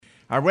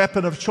Our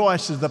weapon of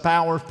choice is the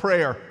power of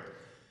prayer.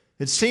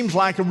 It seems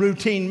like a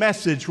routine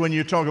message when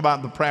you talk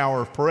about the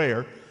power of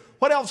prayer.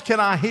 What else can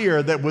I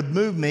hear that would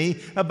move me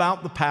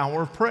about the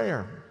power of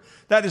prayer?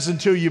 That is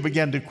until you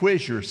begin to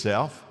quiz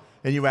yourself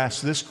and you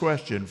ask this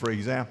question, for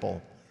example,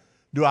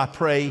 do I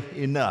pray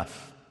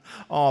enough?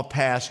 Oh,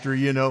 Pastor,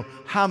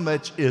 how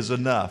much is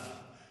enough?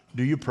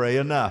 Do you pray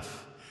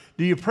enough?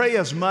 Do you pray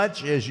as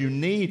much as you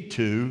need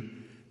to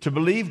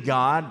believe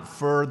God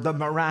for the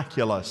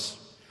miraculous?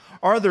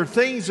 Are there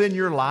things in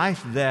your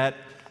life that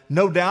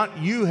no doubt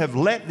you have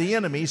let the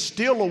enemy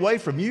steal away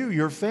from you,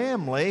 your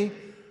family,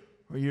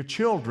 or your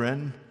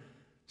children,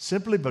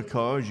 simply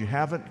because you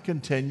haven't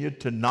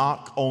continued to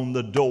knock on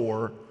the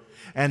door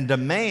and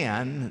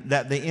demand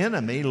that the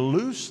enemy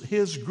loose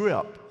his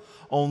grip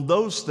on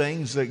those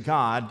things that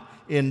God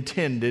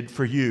intended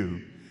for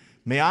you?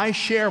 May I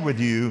share with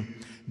you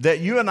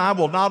that you and I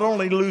will not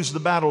only lose the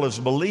battle as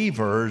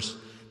believers,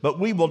 but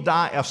we will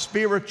die a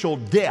spiritual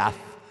death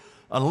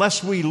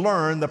unless we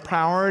learn the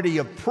priority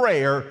of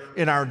prayer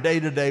in our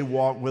day-to-day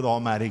walk with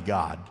Almighty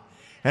God.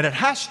 And it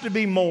has to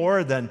be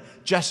more than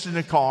just in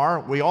the car.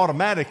 We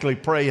automatically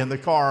pray in the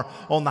car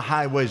on the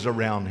highways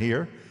around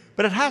here.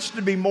 But it has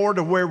to be more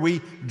to where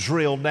we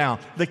drill down.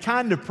 The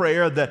kind of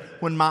prayer that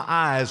when my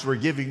eyes were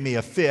giving me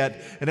a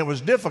fit and it was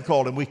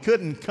difficult and we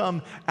couldn't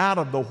come out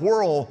of the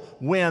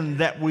whirlwind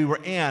that we were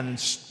in,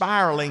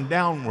 spiraling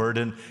downward.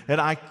 And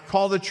I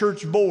called the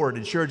church board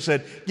and church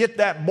said, get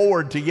that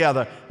board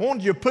together. I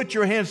want you to put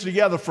your hands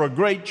together for a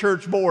great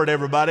church board,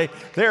 everybody.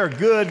 They're a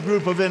good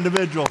group of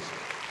individuals.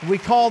 We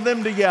called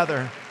them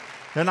together.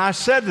 And I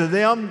said to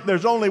them,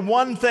 there's only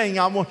one thing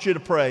I want you to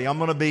pray.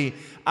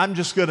 I'm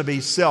just going to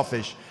be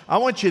selfish. I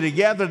want you to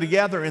gather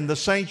together in the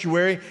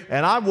sanctuary,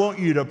 and I want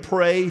you to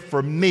pray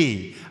for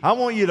me. I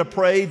want you to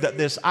pray that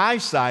this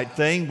eyesight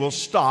thing will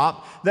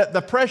stop, that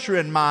the pressure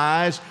in my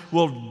eyes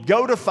will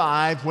go to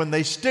 5 when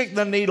they stick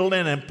the needle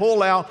in and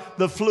pull out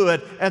the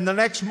fluid, and the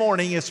next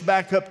morning it's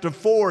back up to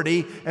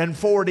 40 and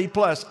 40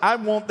 plus. I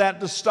want that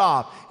to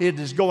stop. It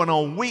is going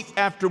on week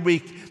after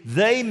week.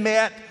 They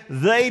met,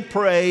 they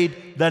prayed.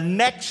 The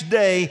next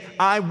day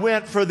I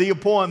went for the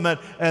appointment,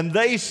 and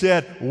they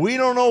said, we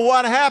don't know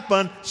what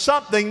happened.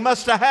 Something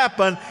must have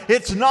happened.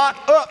 It's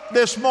not up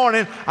this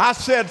morning. I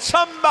said,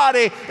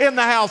 somebody in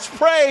the house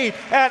prayed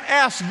and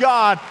asked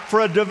God for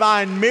a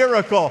divine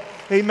miracle.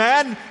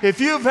 Amen. If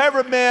you've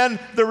ever been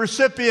the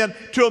recipient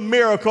to a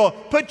miracle,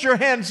 put your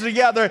hands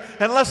together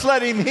and let's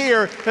let him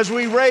hear as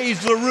we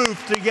raise the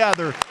roof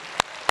together.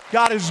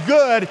 God is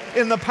good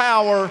in the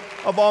power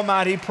of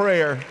almighty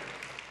prayer.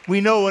 We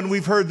know, and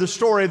we've heard the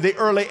story of the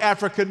early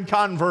African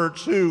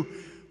converts who,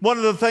 one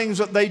of the things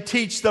that they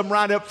teach them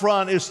right up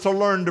front is to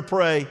learn to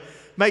pray.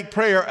 Make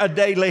prayer a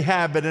daily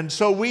habit. And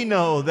so we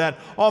know that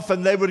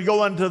often they would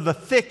go into the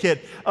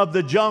thicket of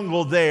the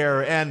jungle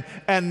there and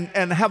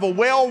have a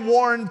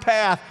well-worn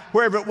path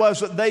wherever it was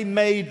that they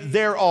made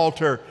their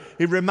altar.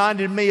 It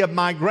reminded me of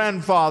my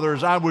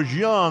grandfather's. I was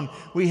young.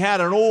 We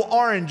had an old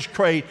orange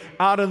crate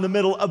out in the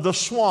middle of the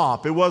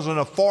swamp. It wasn't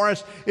a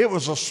forest. It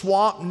was a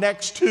swamp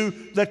next to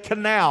the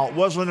canal. It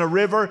wasn't a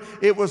river.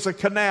 It was a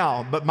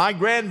canal. But my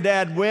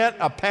granddad went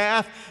a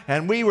path,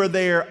 and we were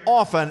there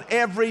often,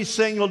 every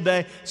single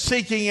day,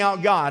 seeking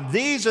out God.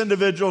 These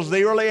individuals,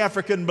 the early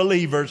African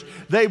believers,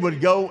 they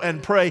would go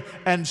and pray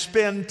and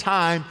spend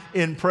time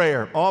in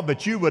prayer. Oh,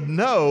 but you would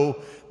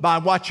know by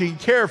watching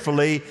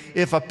carefully,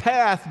 if a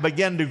path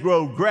began to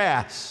grow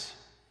grass,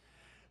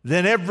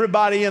 then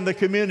everybody in the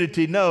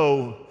community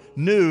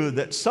knew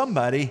that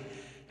somebody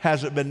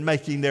hasn't been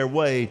making their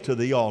way to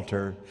the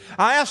altar.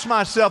 I asked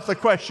myself the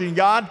question,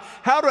 God,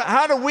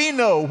 how do we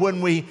know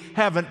when we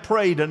haven't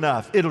prayed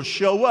enough? It'll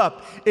show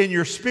up in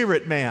your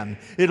spirit, man.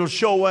 It'll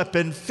show up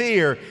in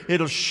fear.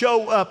 It'll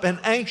show up in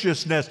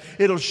anxiousness.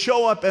 It'll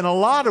show up in a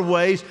lot of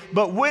ways.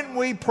 But when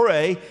we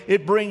pray,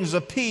 it brings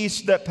a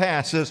peace that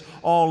passes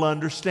all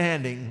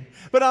understanding.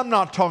 But I'm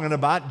not talking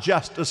about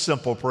just a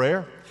simple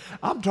prayer.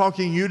 I'm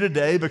talking to you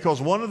today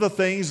because one of the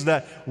things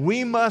that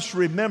we must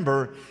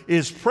remember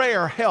is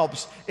prayer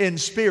helps in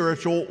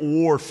spiritual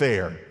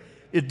warfare.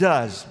 It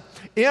does.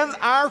 In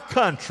our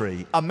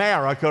country,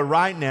 America,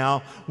 right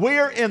now,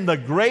 we're in the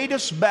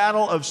greatest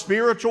battle of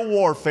spiritual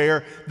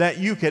warfare that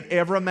you could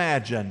ever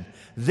imagine.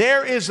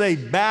 There is a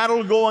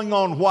battle going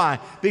on. Why?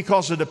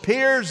 Because it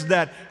appears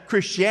that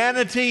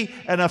Christianity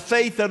and a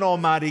faith in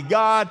Almighty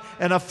God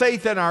and a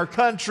faith in our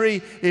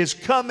country is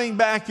coming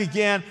back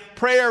again.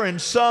 Prayer in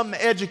some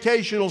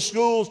educational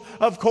schools,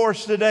 of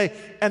course, today.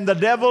 And the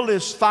devil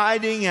is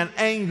fighting and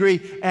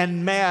angry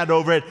and mad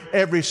over it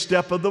every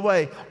step of the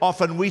way.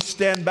 Often we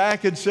stand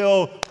back and say,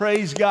 oh,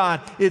 praise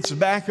God, it's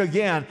back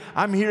again.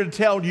 I'm here to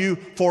tell you,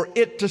 for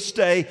it to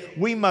stay,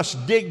 we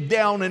must dig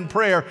down in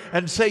prayer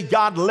and say,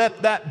 God,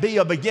 let that be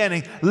a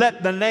beginning.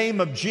 Let the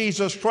name of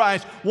Jesus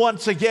Christ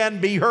once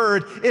again be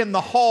heard in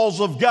the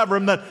halls of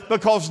government,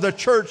 because the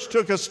church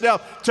took a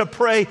step to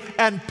pray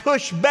and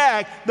push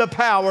back the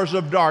powers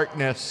of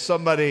darkness.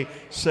 Somebody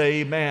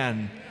say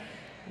amen.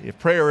 If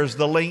prayer is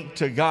the link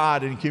to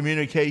God and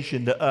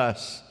communication to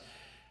us,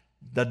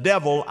 The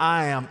devil,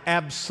 I am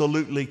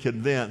absolutely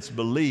convinced,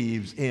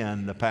 believes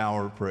in the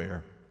power of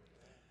prayer.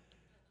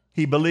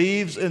 He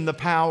believes in the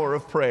power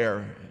of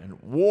prayer,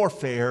 and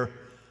warfare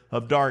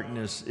of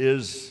darkness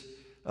is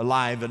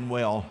alive and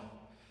well.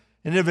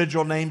 An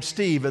individual named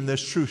Steve in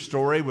this true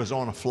story was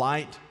on a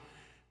flight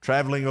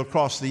traveling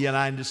across the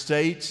United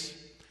States.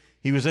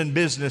 He was in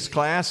business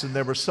class, and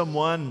there was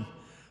someone,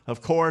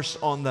 of course,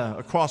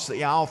 across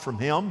the aisle from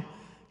him.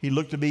 He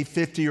looked to be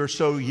 50 or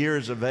so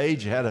years of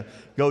age, had a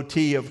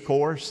goatee, of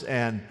course,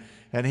 and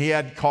he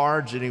had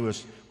cards, and he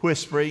was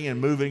whispering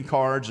and moving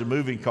cards.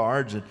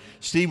 And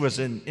Steve was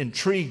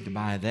intrigued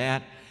by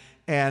that.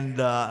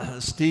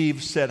 And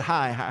Steve said,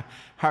 "Hi,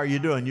 how are you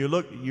doing? You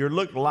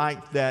look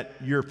like that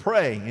you're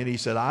praying." And he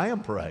said, "I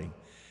am praying."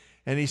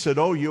 And he said,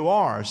 "Oh, you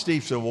are?"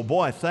 Steve said, "Well,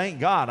 boy, thank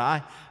God.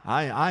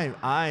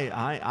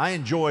 I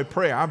enjoy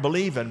prayer. I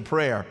believe in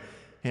prayer."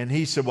 And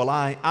he said, "Well,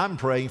 I'm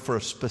praying for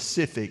a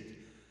specific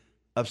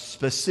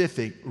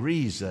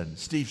reason."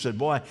 Steve said,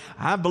 "Boy,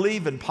 I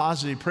believe in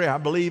positive prayer. I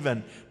believe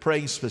in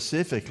praying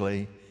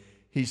specifically."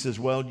 He says,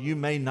 "Well, you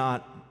may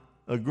not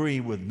agree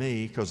with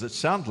me because it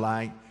sounds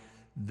like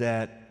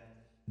that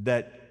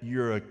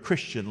you're a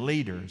Christian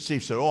leader." And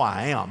Steve said, "Oh,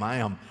 I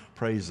am.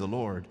 Praise the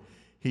Lord."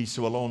 He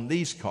said, "Well, on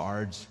these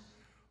cards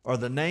are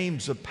the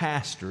names of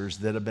pastors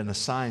that have been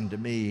assigned to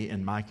me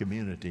in my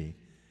community,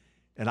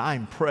 and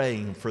I'm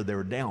praying for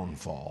their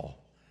downfall.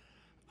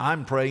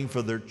 I'm praying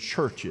for their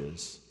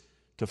churches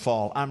to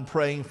fall. I'm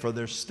praying for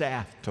their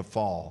staff to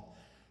fall.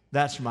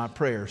 That's my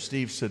prayer."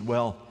 Steve said,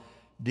 "Well,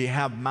 do you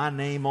have my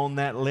name on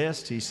that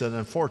list?" He said,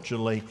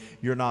 "Unfortunately,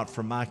 you're not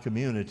from my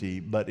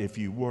community, but if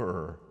you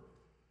were,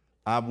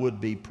 I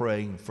would be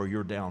praying for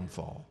your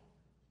downfall."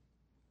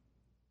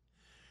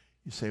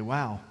 You say,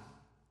 wow,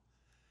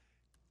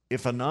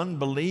 if an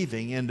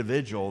unbelieving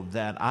individual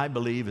that I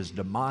believe is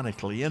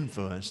demonically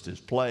influenced is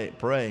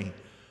praying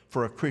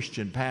for a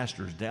Christian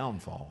pastor's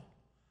downfall,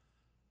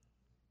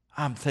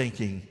 I'm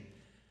thinking,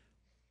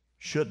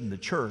 shouldn't the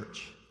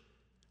church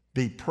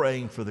be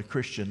praying for the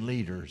Christian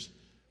leaders,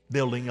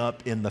 building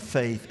up in the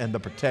faith and the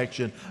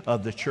protection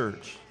of the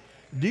church?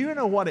 Do you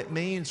know what it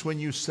means when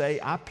you say,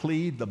 "I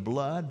plead the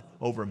blood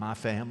over my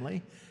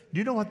family"? Do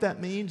you know what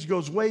that means? It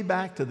goes way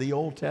back to the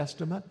Old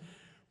Testament,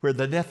 where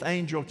the death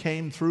angel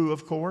came through,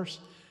 of course,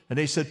 and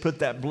they said, "Put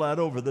that blood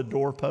over the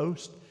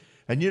doorpost."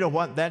 And you know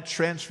what? That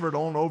transferred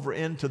on over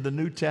into the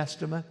New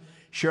Testament.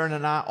 Sharon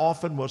and I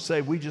often will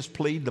say, we just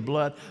plead the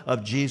blood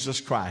of Jesus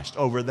Christ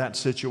over that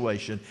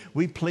situation.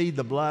 We plead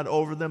the blood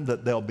over them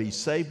that they'll be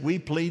saved. We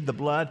plead the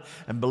blood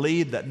and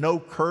believe that no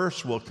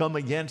curse will come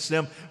against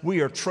them.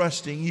 We are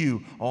trusting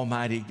you,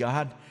 Almighty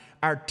God.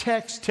 Our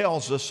text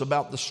tells us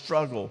about the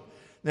struggle.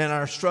 And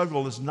our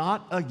struggle is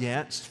not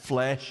against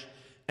flesh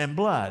and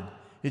blood.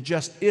 It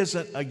just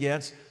isn't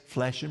against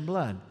flesh and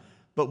blood.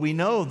 But we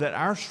know that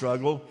our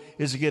struggle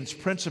is against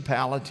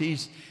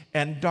principalities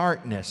and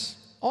darkness.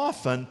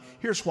 Often,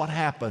 here's what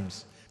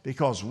happens.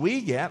 Because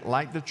we get,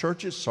 like the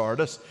church at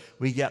Sardis,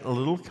 we get a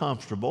little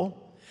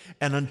comfortable.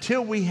 And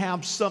until we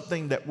have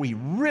something that we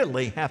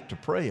really have to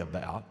pray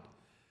about,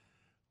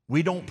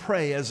 we don't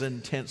pray as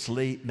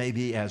intensely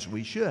maybe as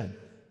we should.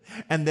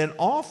 And then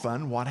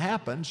often what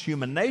happens,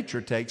 human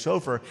nature takes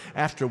over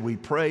after we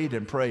prayed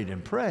and prayed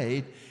and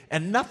prayed,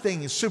 and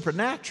nothing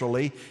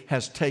supernaturally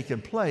has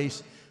taken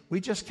place.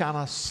 We just kind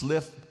of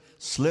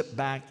slip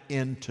back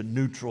into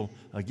neutral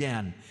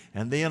again.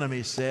 And the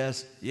enemy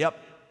says, yep,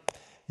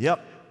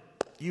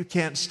 you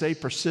can't stay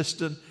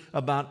persistent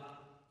about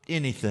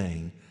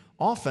anything.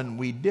 Often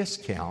we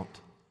discount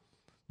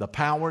the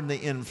power and the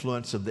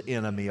influence of the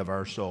enemy of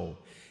our soul.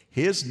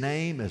 His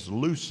name is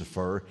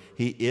Lucifer.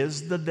 He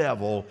is the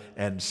devil,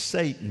 and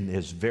Satan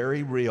is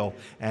very real,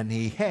 and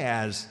he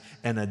has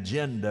an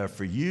agenda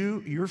for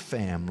you, your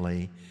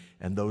family,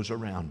 and those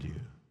around you.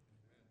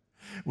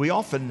 We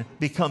often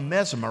become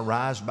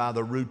mesmerized by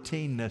the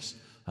routineness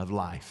of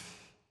life.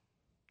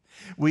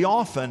 We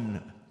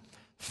often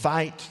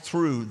fight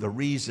through the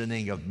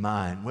reasoning of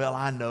mind. Well,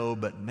 I know,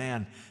 but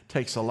man, it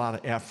takes a lot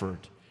of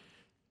effort.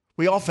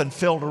 We often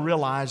fail to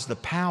realize the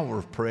power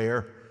of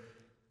prayer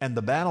and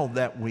the battle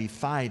that we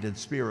fight in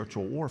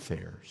spiritual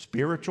warfare.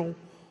 Spiritual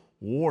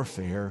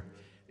warfare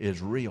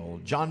is real.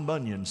 John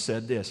Bunyan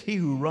said this: he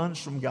who runs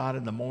from God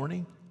in the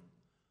morning,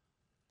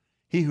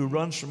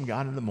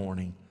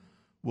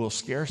 will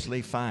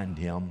scarcely find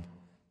him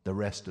the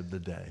rest of the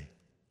day.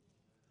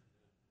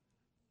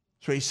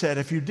 So he said,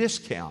 if you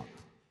discount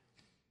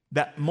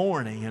that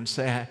morning and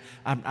say,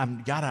 I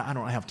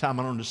don't have time,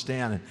 I don't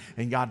understand,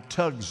 and God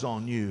tugs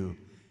on you,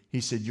 he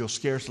said, you'll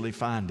scarcely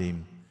find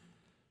him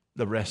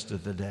the rest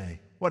of the day.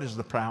 What is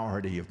the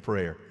priority of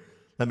prayer?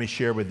 Let me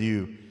share with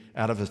you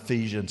out of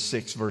Ephesians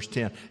 6, verse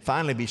 10.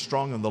 Finally, be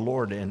strong in the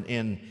Lord and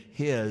in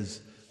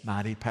his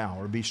mighty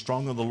power. Be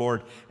strong in the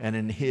Lord and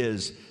in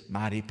his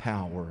mighty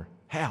power.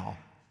 How?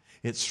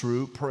 It's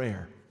through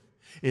prayer.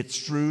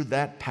 It's through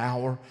that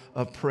power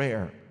of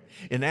prayer.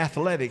 In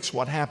athletics,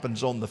 what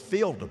happens on the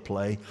field of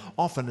play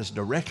often is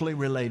directly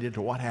related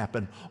to what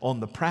happened on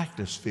the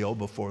practice field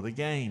before the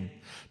game.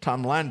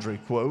 Tom Landry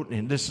quote,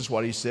 and this is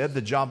what he said,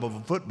 "The job of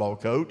a football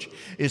coach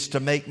is to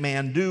make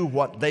men do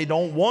what they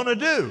don't want to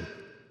do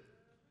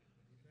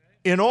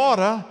in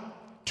order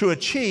to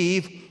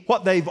achieve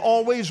what they've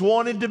always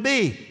wanted to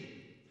be."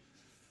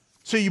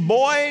 So you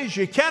boys,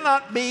 you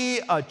cannot be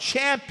a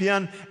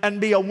champion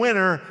and be a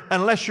winner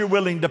unless you're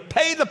willing to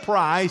pay the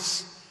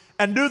price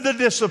and do the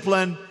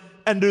discipline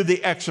and do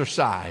the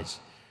exercise.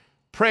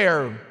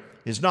 Prayer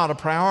is not a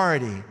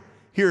priority.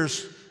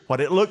 Here's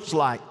what it looks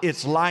like.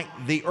 It's like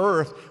the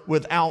earth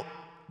without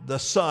the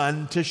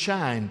sun to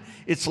shine.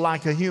 It's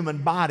like a human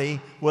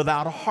body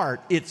without a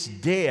heart. It's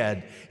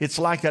dead. It's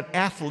like an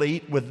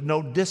athlete with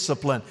no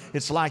discipline.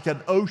 It's like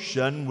an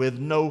ocean with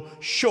no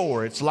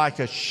shore. It's like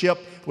a ship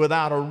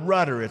without a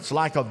rudder. It's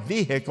like a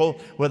vehicle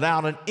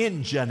without an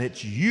engine.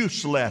 It's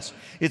useless.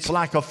 It's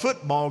like a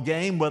football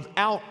game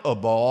without a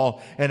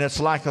ball, and it's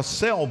like a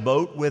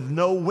sailboat with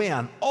no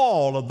wind.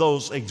 All of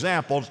those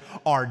examples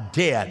are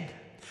dead.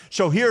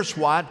 So here's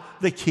what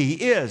the key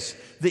is.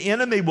 The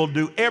enemy will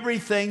do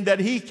everything that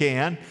he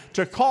can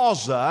to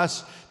cause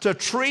us to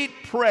treat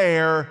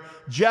prayer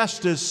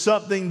just as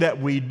something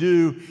that we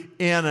do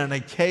in an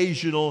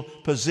occasional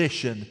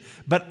position.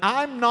 But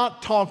I'm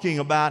not talking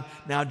about,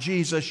 now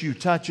Jesus, you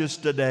touch us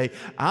today.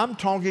 I'm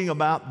talking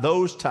about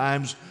those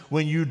times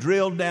when you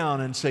drill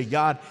down and say,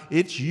 God,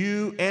 it's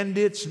you and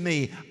it's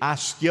me. I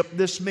skipped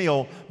this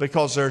meal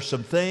because there's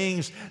some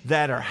things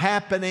that are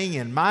happening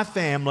in my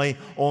family,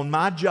 on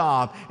my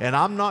job, and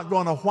I'm not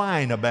going to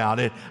whine about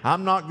it.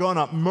 I'm not going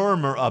to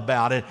murmur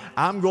about it.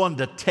 I'm going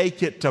to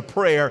take it to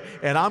prayer,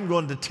 and I'm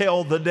going to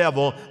tell the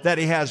devil that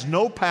he has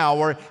no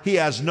power, he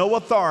has no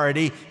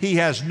authority, he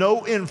has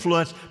no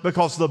influence,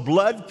 because the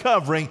blood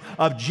covering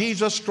of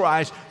Jesus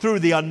Christ through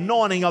the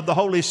anointing of the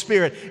Holy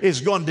Spirit is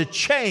going to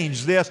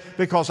change this,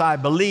 because I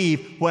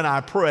believe when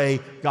I pray,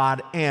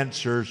 God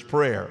answers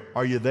prayer.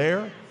 Are you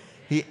there?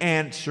 He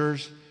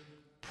answers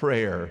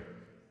prayer.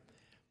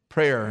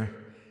 Prayer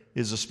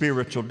is a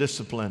spiritual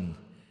discipline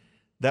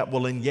that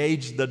will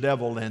engage the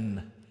devil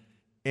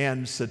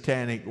in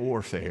satanic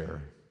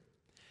warfare.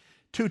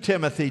 2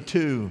 Timothy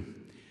 2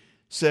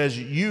 says,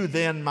 "You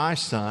then, my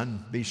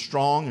son, be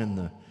strong in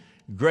the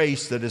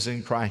grace that is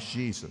in Christ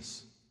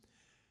Jesus."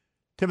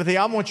 Timothy,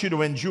 I want you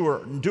to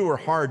endure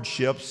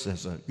hardships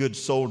as a good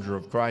soldier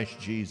of Christ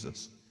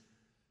Jesus.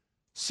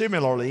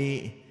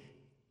 Similarly,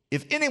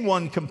 if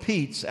anyone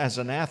competes as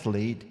an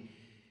athlete,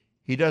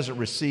 he doesn't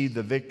receive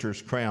the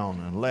victor's crown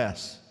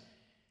unless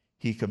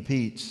he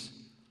competes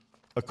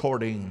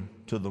according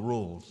to the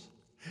rules.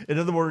 In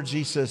other words,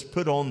 he says,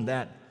 put on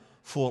that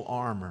full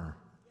armor.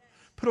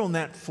 Put on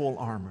that full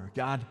armor.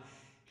 God,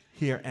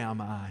 here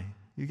am I.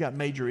 You got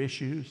major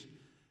issues?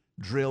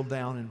 Drill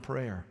down in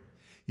prayer.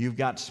 You've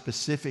got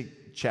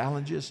specific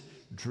challenges?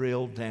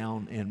 Drill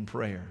down in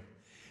prayer.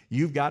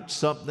 You've got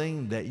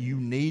something that you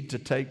need to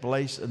take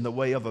place in the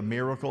way of a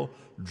miracle?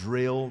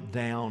 Drill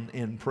down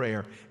in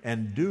prayer.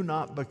 And do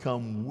not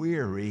become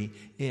weary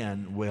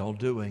in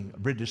well-doing. A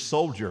British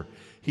soldier,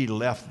 he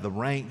left the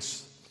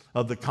ranks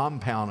of the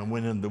compound and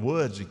went in the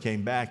woods. He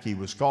came back. He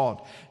was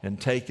caught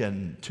and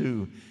taken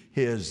to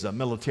his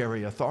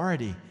military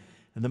authority.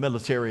 And the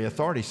military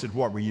authority said,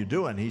 "What were you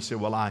doing?" He said,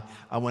 "Well, I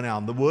went out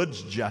in the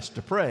woods just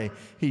to pray."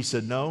 He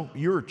said, "No,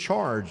 you're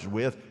charged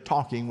with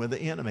talking with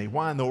the enemy.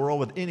 Why in the world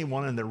would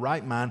anyone in their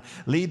right mind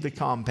leave the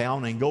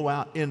compound and go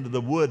out into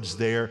the woods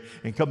there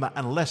and come out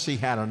unless he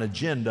had an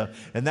agenda,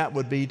 and that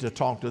would be to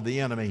talk to the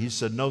enemy?" He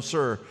said, "No,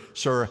 sir,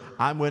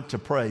 I went to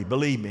pray.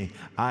 Believe me,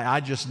 I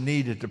just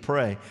needed to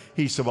pray."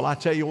 He said, "Well, I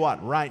tell you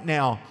what, right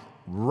now,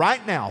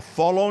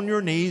 fall on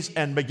your knees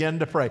and begin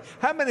to pray."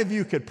 How many of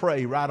you could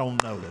pray right on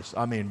notice?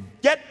 I mean,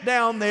 get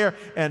down there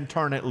and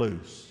turn it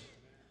loose.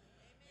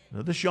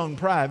 Now, this young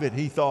private,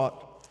 he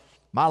thought,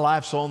 my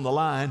life's on the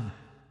line.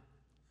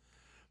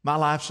 My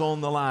life's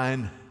on the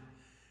line.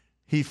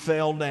 He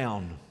fell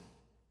down.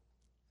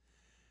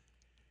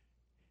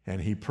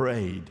 And he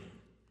prayed,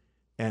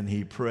 and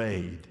he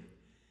prayed,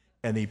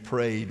 and he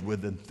prayed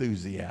with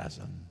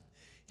enthusiasm.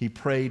 He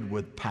prayed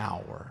with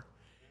power.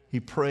 He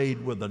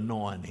prayed with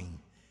anointing.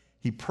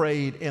 He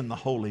prayed in the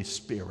Holy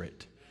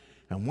Spirit.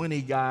 And when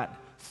he got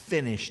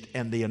finished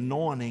and the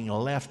anointing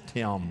left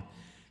him,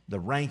 the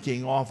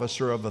ranking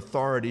officer of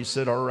authority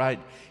said, "All right,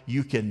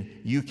 you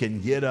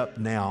can get up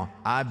now.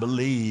 I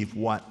believe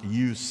what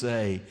you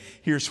say."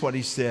 Here's what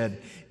he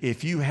said.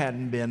 "If you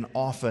hadn't been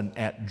often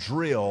at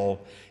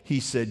drill," he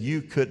said,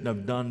 "you couldn't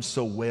have done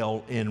so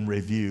well in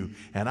review."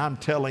 And I'm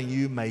telling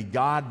you, may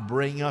God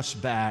bring us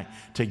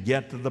back to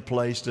get to the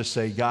place to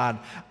say, "God,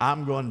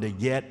 I'm going to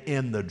get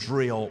in the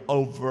drill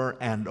over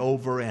and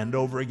over and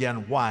over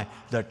again." Why?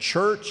 The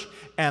church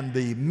and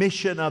the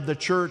mission of the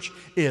church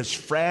is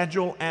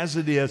fragile as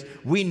it is.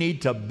 We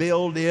need to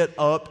build it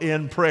up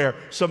in prayer.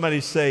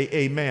 Somebody say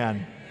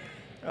amen.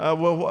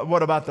 Well,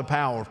 what about the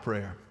power of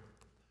prayer?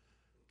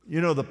 You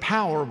know, the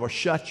power will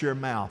shut your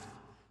mouth,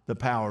 the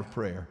power of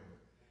prayer.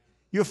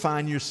 You'll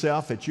find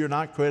yourself that you're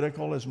not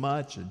critical as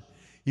much, and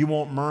you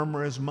won't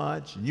murmur as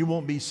much, and you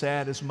won't be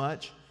sad as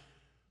much.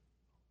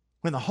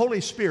 When the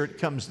Holy Spirit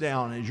comes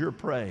down as you're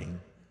praying,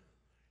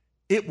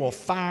 it will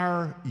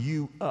fire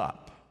you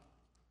up.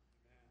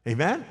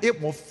 Amen?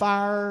 It will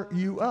fire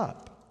you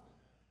up.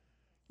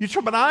 You say,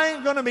 but I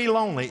ain't going to be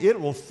lonely. It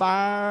will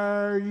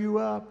fire you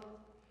up.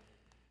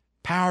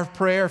 Power of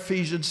prayer,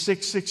 Ephesians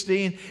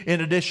 6:16.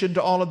 In addition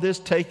to all of this,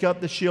 take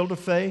up the shield of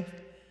faith,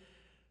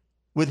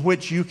 with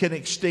which you can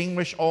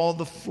extinguish all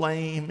the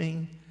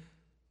flaming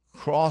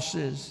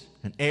crosses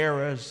and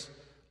arrows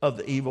of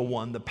the evil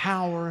one.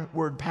 The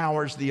word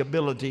power is the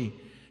ability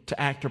to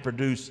act or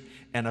produce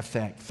an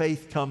effect.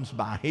 Faith comes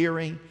by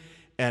hearing,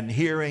 and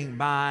hearing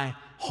by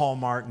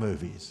Hallmark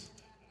movies.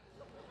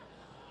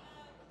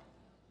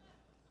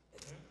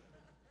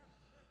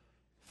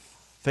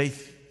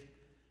 Faith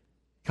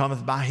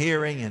cometh by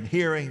hearing, and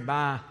hearing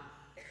by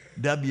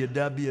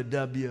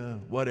www,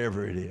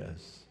 whatever it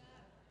is.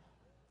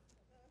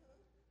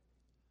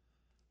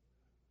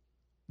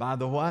 By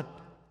the what?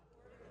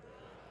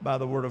 By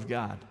the Word of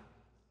God.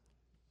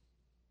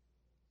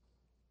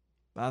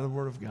 By the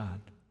Word of God.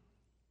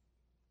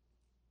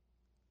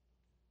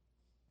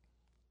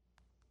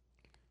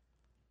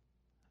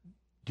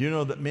 Do you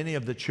know that many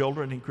of the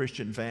children in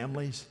Christian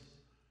families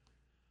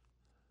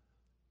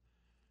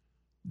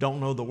don't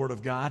know the Word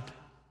of God?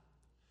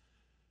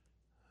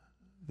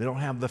 They don't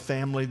have the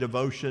family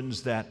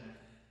devotions that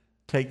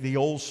take the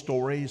old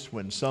stories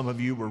when some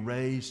of you were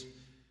raised.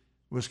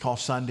 It was called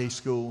Sunday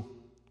school.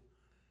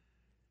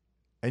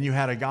 And you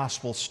had a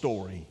gospel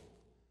story.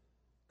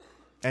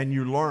 And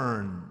you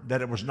learned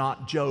that it was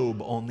not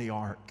Job on the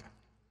ark.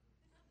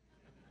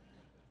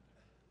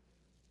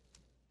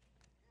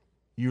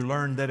 You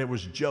learned that it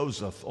was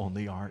Joseph on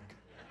the ark.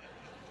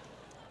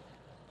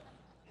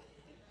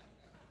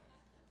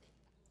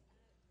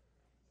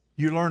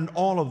 You learned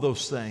all of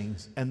those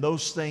things, and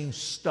those things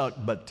stuck.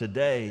 But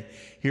today,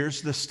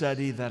 here's the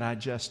study that I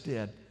just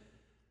did.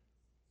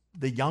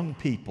 The young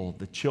people,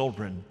 the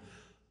children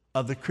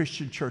of the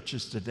Christian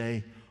churches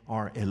today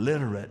are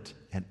illiterate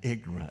and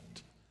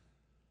ignorant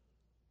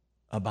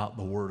about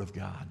the Word of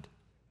God.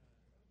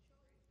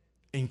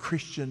 In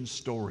Christian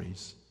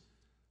stories,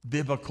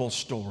 biblical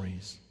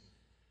stories.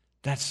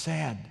 That's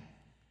sad.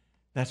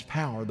 That's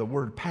power. The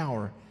word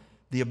power,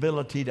 the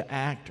ability to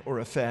act or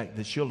affect.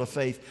 The shield of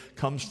faith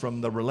comes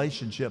from the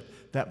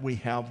relationship that we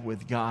have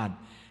with God,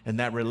 and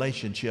that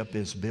relationship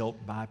is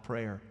built by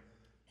prayer.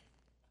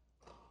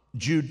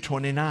 Jude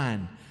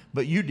 29,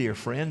 but you, dear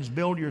friends,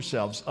 build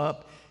yourselves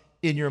up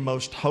in your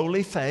most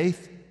holy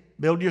faith.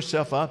 Build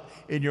yourself up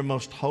in your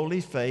most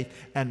holy faith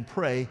and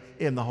pray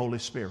in the Holy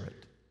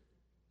Spirit.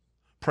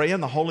 Pray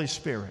in the Holy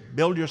Spirit.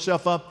 Build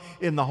yourself up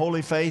in the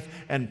holy faith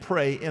and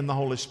pray in the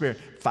Holy Spirit.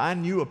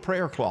 Find you a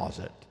prayer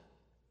closet.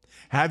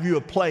 Have you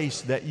a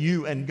place that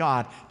you and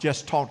God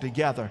just talk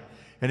together.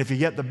 And if you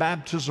get the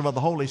baptism of the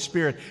Holy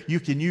Spirit,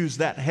 you can use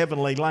that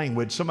heavenly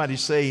language. Somebody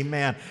say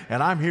amen.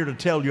 And I'm here to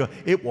tell you,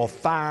 it will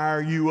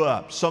fire you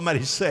up.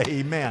 Somebody say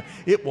amen.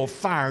 It will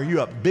fire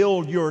you up.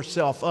 Build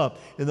yourself up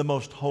in the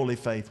most holy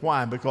faith.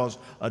 Why? Because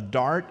a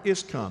dart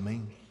is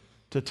coming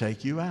to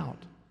take you out.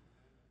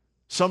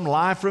 Some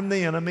lie from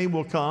the enemy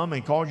will come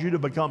and cause you to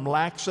become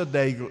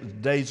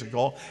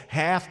lackadaisical,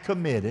 half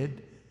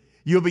committed.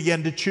 You'll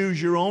begin to choose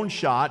your own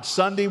shot.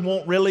 Sunday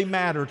won't really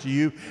matter to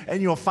you,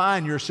 and you'll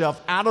find yourself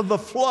out of the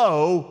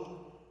flow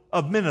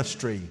of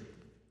ministry.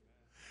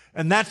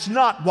 And that's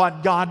not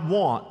what God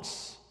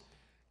wants.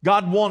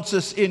 God wants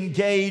us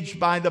engaged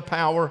by the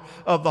power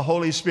of the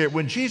Holy Spirit.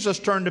 When Jesus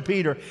turned to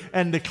Peter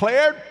and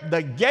declared,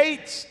 the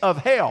gates of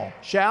hell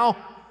shall,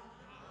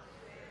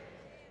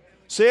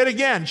 say it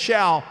again,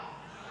 shall,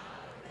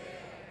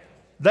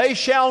 they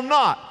shall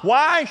not.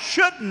 Why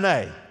shouldn't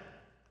they?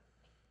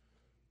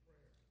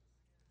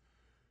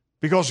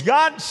 Because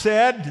God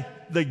said,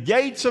 the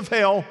gates of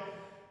hell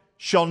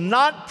shall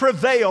not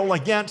prevail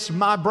against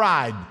my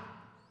bride.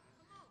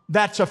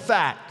 That's a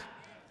fact.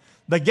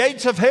 The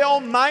gates of hell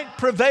might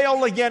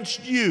prevail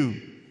against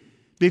you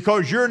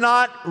because you're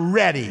not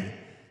ready.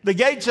 The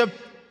gates of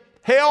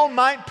hell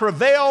might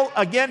prevail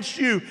against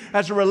you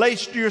as it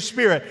relates to your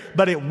spirit,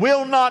 but it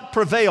will not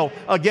prevail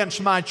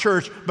against my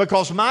church,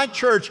 because my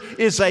church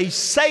is a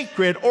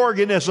sacred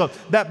organism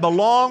that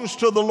belongs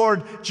to the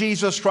Lord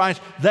Jesus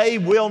Christ. They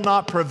will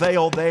not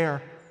prevail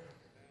there.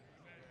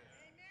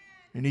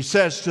 And he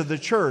says to the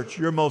church,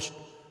 your most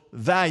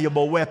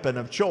valuable weapon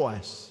of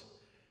choice.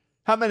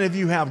 How many of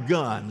you have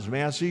guns?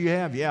 May I see you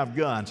have? You have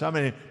guns. How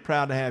many are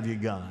proud to have your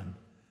gun?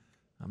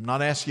 I'm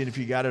not asking if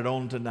you got it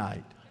on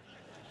tonight.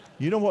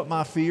 You know what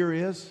my fear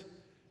is?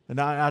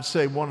 And I'd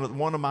say one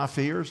of my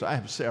fears, I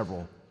have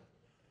several.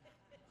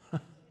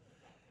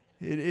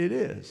 It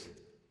is.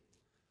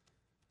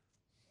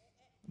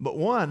 But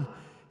one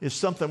is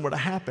something were to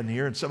happen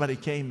here and somebody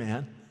came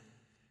in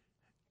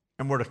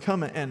and were to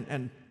come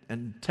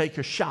and take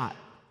a shot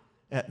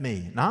at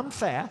me. Now, I'm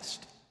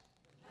fast.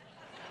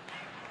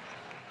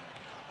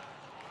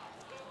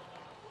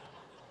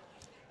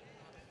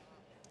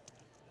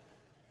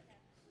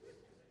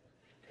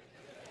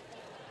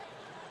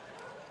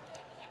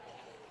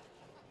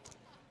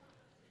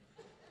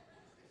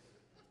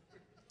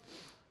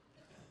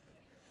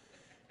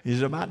 He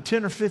said, about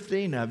 10 or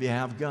 15 of you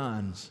have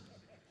guns.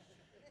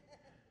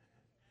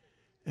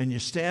 And you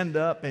stand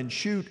up and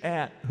shoot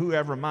at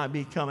whoever might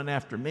be coming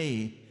after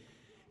me,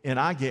 and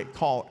I get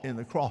caught in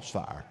the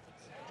crossfire.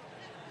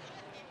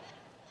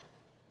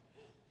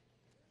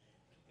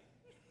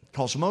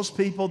 Because most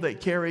people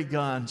that carry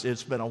guns,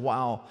 it's been a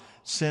while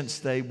since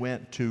they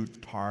went to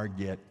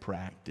target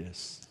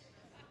practice.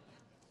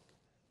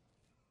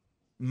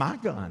 My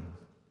gun,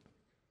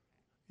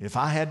 if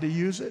I had to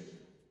use it,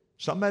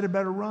 somebody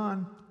better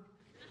run.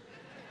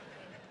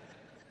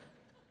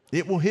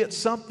 It will hit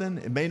something.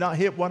 It may not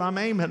hit what I'm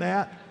aiming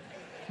at,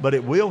 but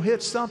it will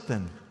hit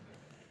something.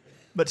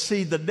 But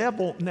see, the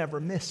devil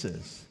never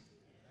misses.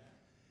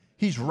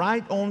 He's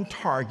right on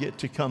target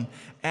to come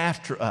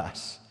after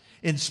us.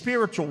 In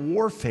spiritual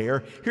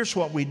warfare, here's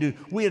what we do.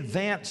 We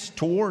advance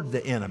toward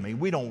the enemy.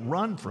 We don't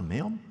run from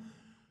him.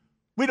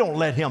 We don't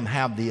let him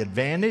have the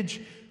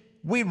advantage.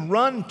 We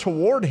run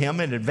toward him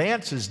and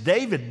advance as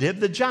David did,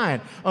 the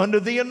giant, under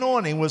the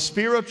anointing with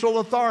spiritual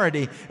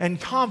authority and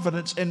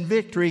confidence and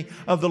victory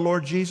of the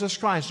Lord Jesus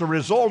Christ. The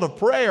result of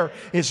prayer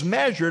is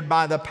measured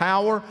by the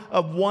power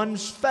of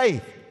one's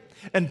faith.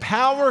 And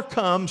power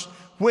comes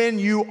when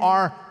you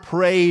are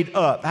prayed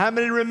up. How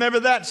many remember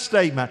that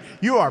statement?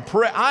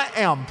 I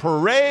am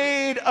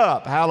prayed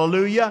up.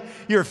 Hallelujah.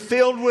 You're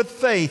filled with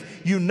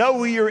faith. You know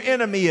who your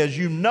enemy is.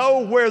 You know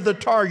where the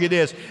target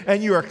is.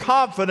 And you are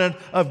confident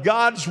of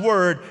God's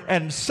word.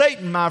 And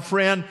Satan, my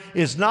friend,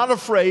 is not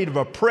afraid of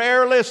a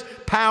prayerless,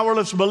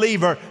 powerless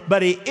believer,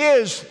 but he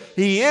is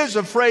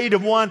afraid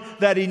of one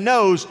that he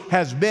knows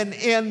has been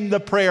in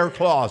the prayer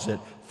closet,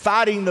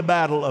 fighting the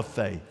battle of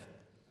faith.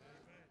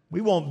 We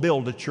won't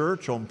build a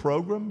church on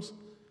programs.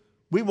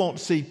 We won't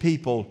see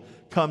people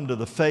come to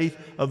the faith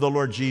of the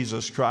Lord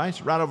Jesus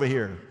Christ. Right over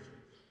here.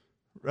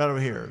 Right over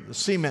here. The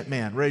cement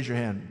man. Raise your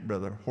hand,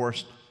 Brother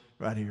Horst.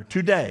 Right here.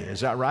 Today.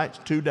 Is that right?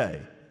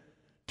 Today.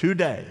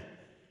 Today.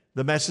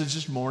 The message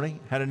this morning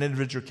had an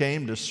individual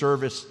came to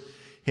service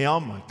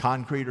him, a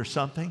concrete or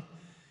something.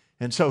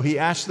 And so he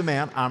asked the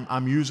man,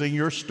 I'm using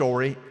your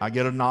story. I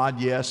get a nod.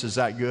 Yes. Is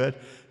that good?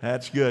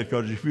 That's good,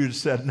 because if you'd have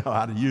said no,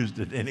 I'd have used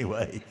it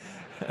anyway.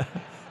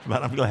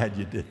 But I'm glad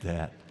you did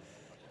that.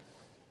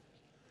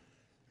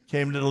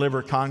 Came to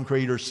deliver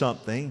concrete or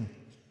something.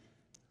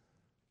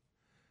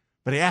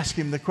 But he asked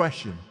him the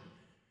question,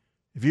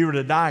 if you were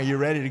to die, you're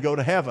ready to go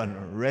to heaven,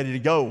 or ready to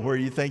go where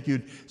you think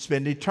you'd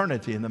spend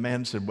eternity? And the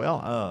man said,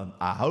 well,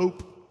 I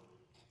hope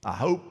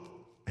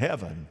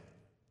heaven.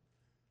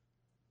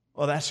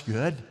 Well, that's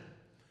good.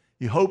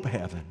 You hope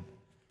heaven.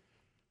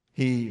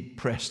 He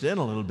pressed in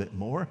a little bit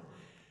more,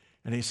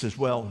 and he says,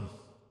 well,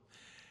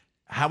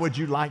 how would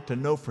you like to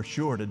know for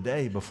sure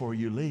today before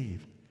you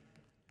leave?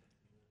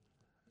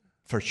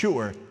 For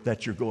sure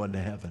that you're going to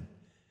heaven.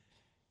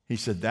 He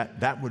said,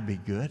 that would be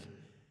good.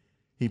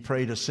 He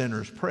prayed a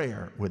sinner's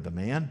prayer with the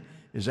man.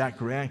 Is that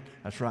correct?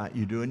 That's right.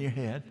 You do in your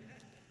head.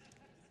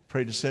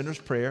 Prayed a sinner's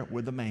prayer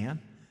with the man.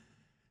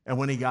 And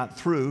when he got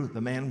through,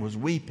 the man was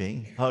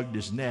weeping, hugged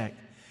his neck,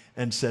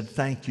 and said,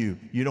 thank you.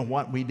 You know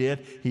what we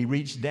did? He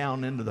reached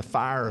down into the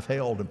fire of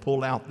hell and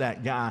pulled out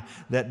that guy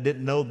that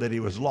didn't know that he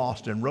was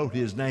lost and wrote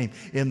his name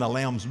in the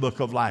Lamb's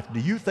Book of Life. Do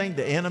you think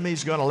the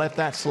enemy's going to let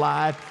that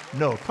slide?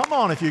 No. Come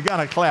on if you're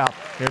going to clap,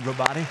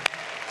 everybody.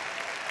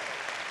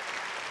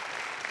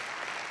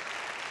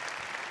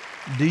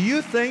 Do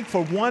you think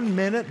for 1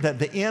 minute that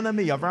the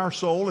enemy of our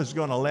soul is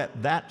going to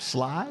let that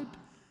slide?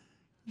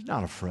 He's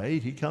not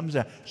afraid. He comes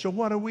out. So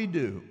what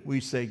do?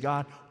 We say,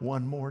 God,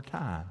 one more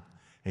time.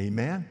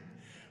 Amen?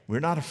 We're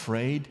not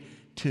afraid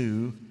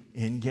to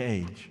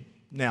engage.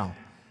 Now,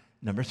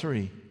 number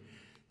 3,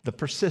 the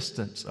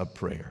persistence of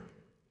prayer.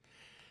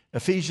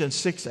 Ephesians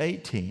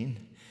 6:18,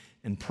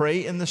 and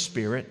pray in the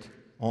Spirit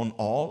on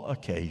all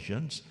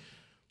occasions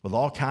with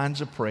all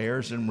kinds of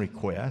prayers and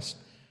requests.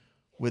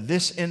 With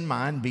this in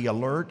mind, be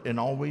alert and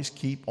always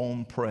keep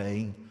on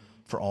praying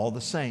for all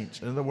the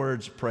saints. In other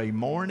words, pray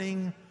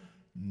morning,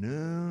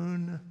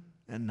 noon,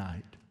 and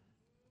night.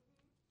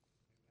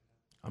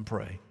 I'm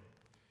praying.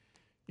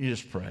 You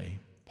just pray.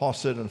 Paul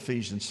said in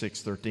Ephesians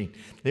 6:13,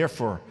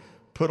 therefore,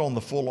 put on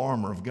the full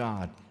armor of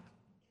God.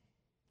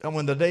 And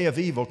when the day of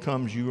evil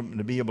comes, you're going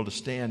to be able to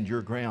stand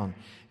your ground.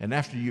 And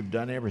after you've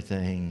done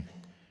everything,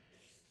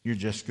 you're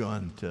just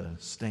going to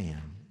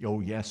stand.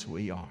 Oh, yes,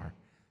 we are.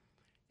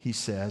 He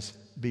says,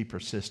 be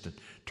persistent.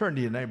 Turn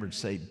to your neighbor and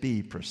say,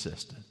 be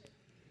persistent.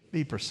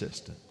 Be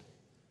persistent.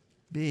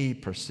 Be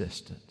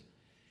persistent.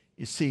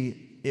 You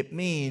see, it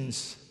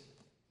means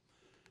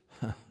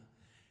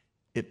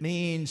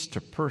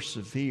to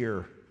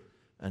persevere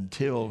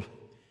until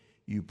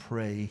you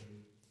pray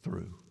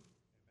through.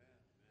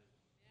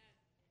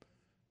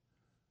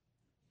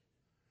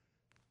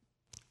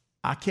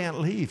 I can't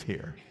leave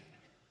here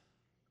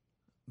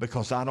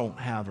because I don't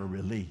have a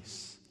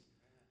release.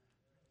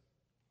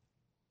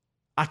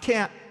 I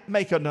can't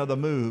make another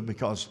move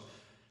because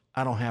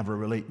I don't have a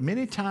release.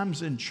 Many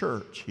times in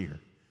church here,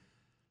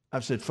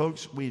 I've said,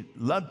 folks, we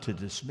love to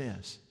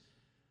dismiss,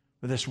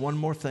 but there's one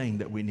more thing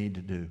that we need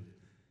to do.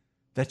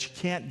 that you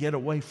can't get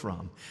away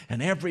from.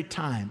 And every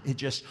time it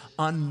just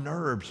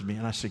unnerves me.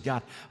 And I said,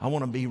 God, I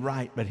want to be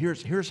right. But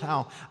here's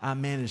how I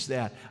manage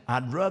that.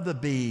 I'd rather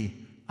be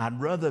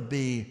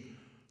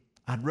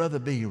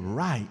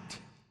right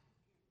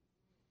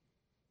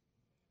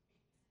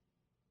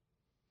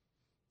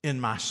in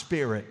my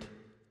spirit,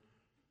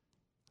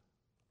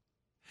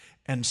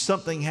 and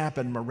something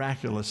happened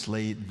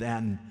miraculously,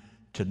 than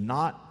to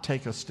not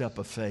take a step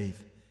of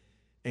faith.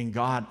 And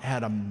God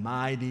had a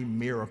mighty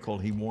miracle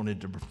He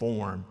wanted to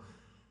perform,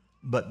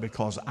 but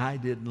because I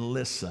didn't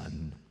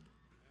listen,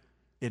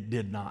 it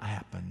did not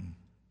happen.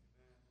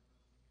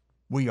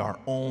 We are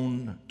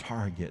on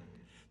target.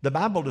 The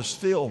Bible is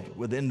filled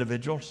with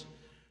individuals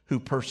who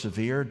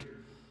persevered,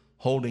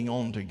 holding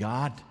on to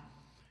God.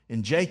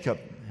 And Jacob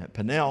at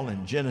Peniel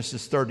in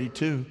Genesis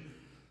 32,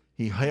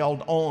 he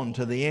held on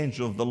to the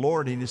angel of the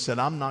Lord, and he said,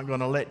 I'm not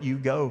going to let you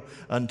go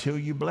until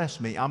you bless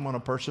me. I'm going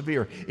to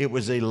persevere. It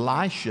was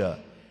Elisha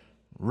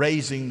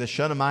raising the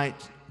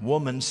Shunammite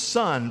woman's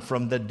son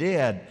from the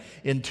dead.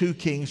 In 2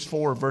 Kings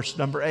 4, verse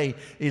number 8,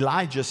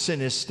 Elijah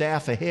sent his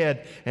staff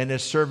ahead and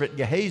his servant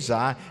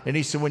Gehazi, and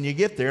he said, when you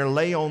get there,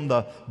 lay on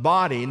the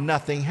body.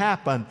 Nothing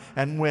happened.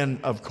 And when,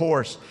 of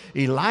course,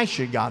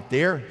 Elisha got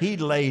there, he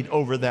laid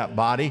over that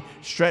body,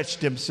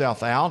 stretched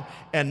himself out,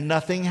 and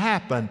nothing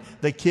happened.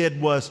 The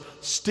kid was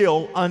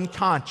still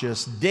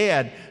unconscious,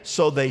 dead,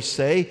 so they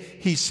say.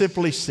 He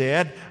simply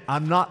said,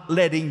 I'm not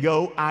letting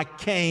go. I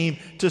came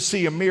to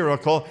see a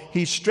miracle.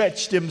 He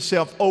stretched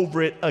himself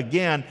over it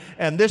again,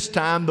 and this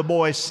time the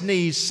boy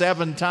sneezed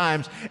 7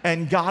 times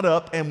and got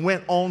up and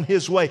went on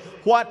his way.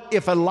 What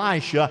if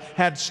Elisha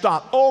had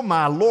stopped? Oh,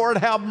 my Lord,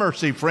 have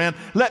mercy, friend.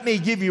 Let me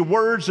give you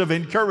words of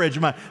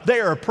encouragement.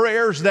 There are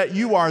prayers that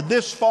you are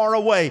this far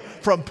away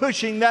from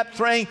pushing that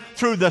thing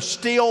through the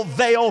steel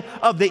veil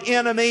of the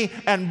enemy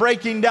and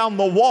breaking down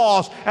the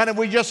walls. And if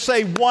we just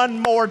say one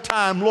more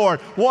time, Lord,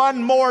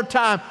 one more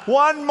time,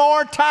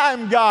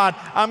 God,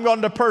 I'm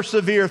going to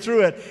persevere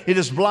through it. It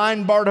is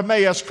blind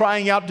Bartimaeus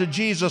crying out to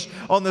Jesus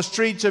on the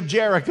streets of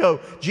Jericho.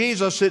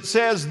 Jesus, it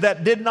says,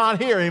 that did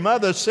not hear him.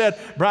 Others said,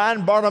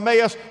 blind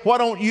Bartimaeus, why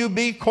don't you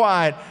be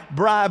quiet?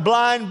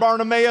 Blind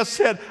Bartimaeus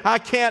said, I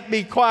can't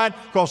be quiet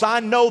because I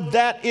know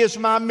that is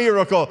my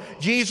miracle.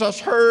 Jesus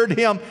heard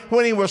him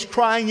when he was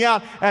crying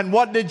out. And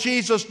what did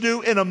Jesus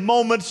do in a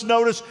moment's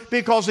notice?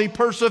 Because he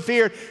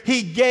persevered,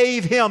 he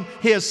gave him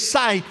his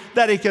sight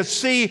that he could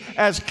see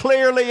as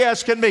clearly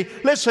as can be.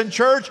 Listen,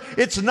 church,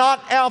 it's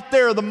not out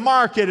there, the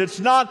market. It's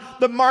not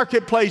the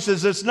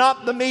marketplaces. It's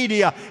not the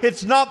media.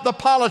 It's not the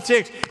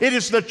politics. It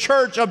is the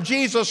church of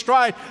Jesus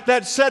Christ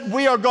that said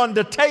we are going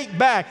to take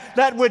back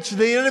that which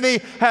the enemy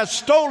has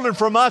stolen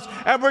from us,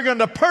 and we're going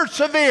to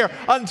persevere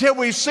until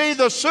we see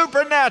the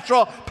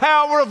supernatural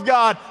power of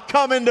God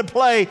come into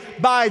play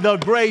by the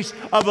grace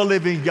of a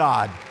living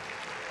God.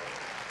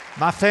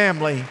 My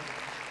family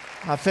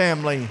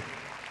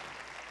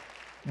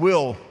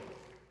will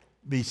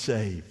be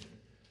saved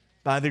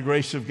by the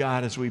grace of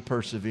God as we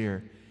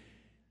persevere.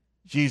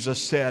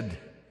 Jesus said,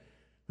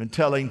 when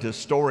telling the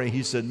story,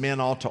 he said, men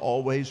ought to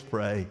always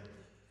pray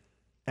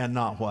and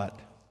not what?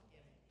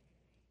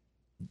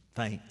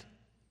 Faint.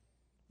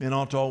 Men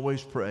ought to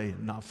always pray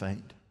and not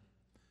faint.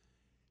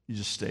 You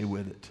just stay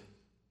with it.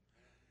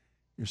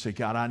 You say,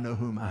 God, I know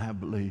whom I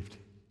have believed.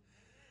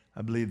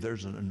 I believe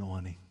there's an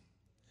anointing.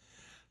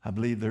 I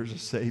believe there's a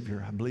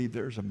Savior. I believe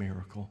there's a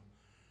miracle.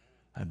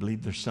 I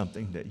believe there's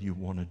something that you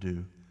want to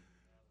do.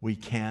 We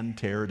can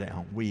tear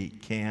down. We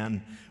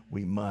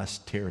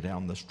must tear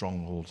down the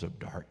strongholds of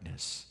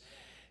darkness.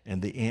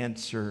 And the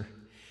answer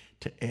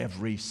to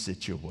every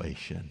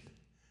situation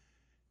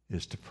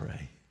is to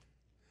pray.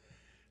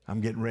 I'm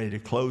getting ready to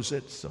close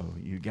it, so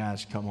you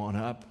guys come on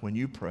up. When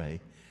you pray,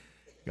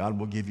 God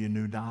will give you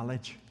new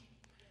knowledge,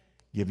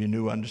 give you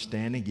new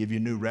understanding, give you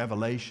new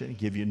revelation,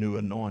 give you new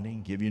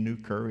anointing, give you new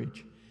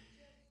courage,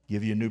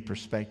 give you new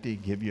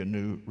perspective, give you a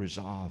new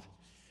resolve.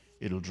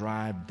 It'll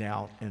drive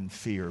doubt and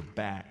fear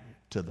back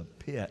to the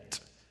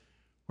pit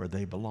where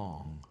they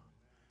belong.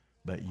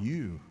 But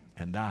you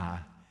and I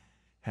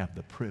have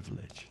the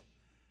privilege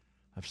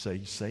of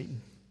saying,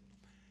 Satan,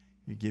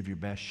 you give your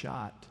best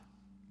shot,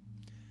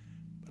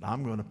 but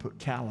I'm going to put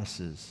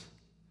calluses.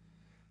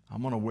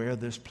 I'm going to wear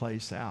this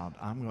place out.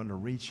 I'm going to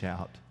reach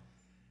out,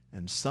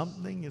 and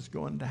something is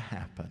going to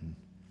happen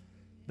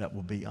that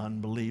will be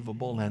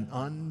unbelievable and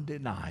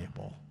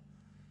undeniable.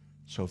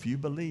 So if you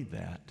believe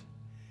that,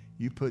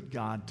 you put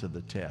God to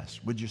the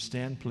test. Would you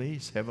stand,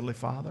 please? Heavenly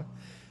Father,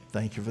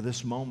 thank you for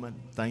this moment.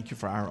 Thank you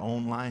for our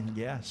online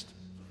guest.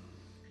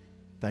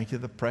 Thank you,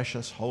 the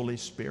precious Holy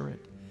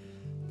Spirit.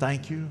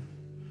 Thank you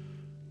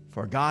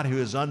for God who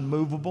is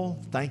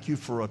unmovable. Thank you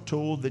for a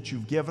tool that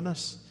you've given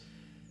us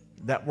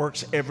that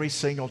works every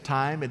single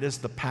time. It is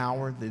the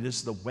power, it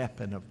is the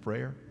weapon of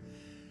prayer.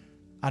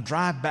 I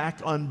drive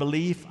back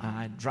unbelief.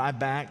 I drive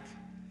back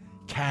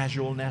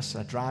casualness.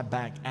 I drive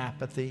back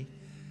apathy.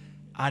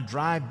 I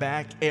drive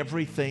back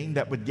everything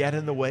that would get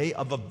in the way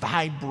of a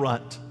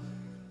vibrant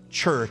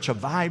church, a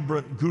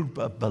vibrant group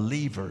of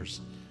believers,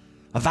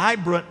 a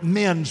vibrant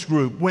men's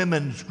group,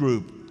 women's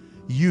group,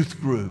 youth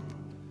group,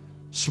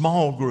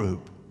 small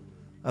group,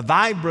 a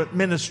vibrant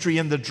ministry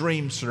in the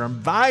Dream Center, a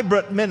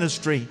vibrant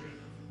ministry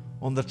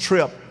on the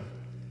trip,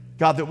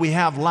 God, that we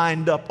have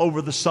lined up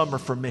over the summer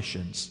for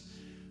missions.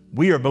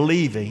 We are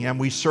believing, and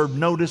we serve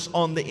notice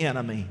on the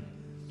enemy.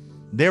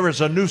 There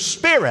is a new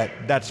spirit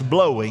that's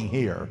blowing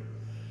here,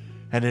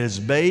 and it is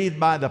bathed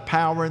by the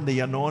power and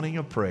the anointing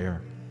of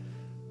prayer.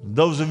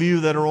 Those of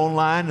you that are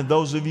online and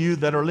those of you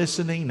that are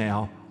listening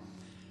now,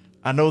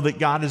 I know that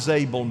God is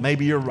able.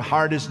 Maybe your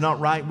heart is not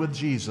right with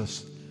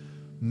Jesus.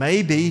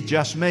 Maybe,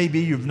 just maybe,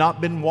 you've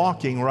not been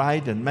walking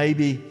right, and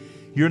maybe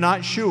you're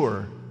not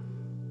sure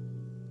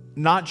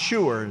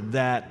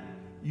that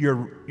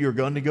you're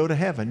going to go to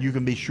heaven. You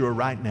can be sure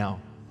right now.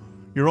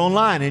 You're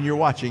online and you're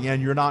watching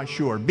and you're not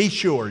sure. Be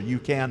sure you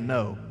can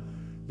know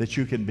that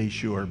you can be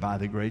sure by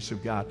the grace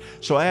of God.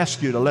 So I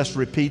ask you to let's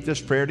repeat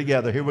this prayer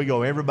together. Here we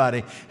go,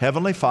 everybody.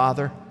 Heavenly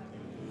Father,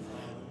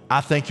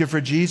 I thank you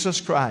for Jesus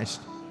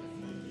Christ,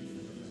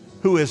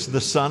 who is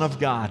the Son of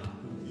God.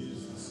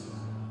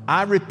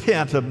 I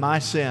repent of my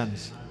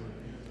sins.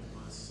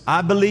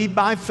 I believe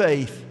by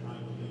faith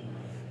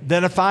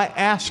that if I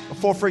ask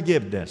for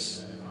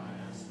forgiveness,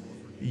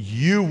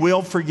 you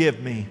will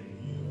forgive me.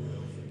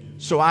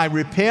 So I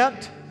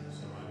repent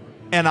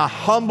and I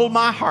humble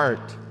my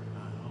heart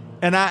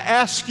and I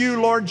ask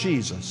you, Lord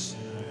Jesus,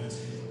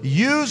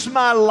 use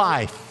my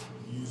life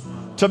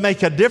to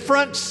make a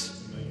difference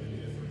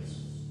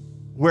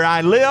where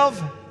I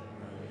live,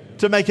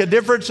 to make a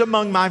difference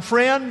among my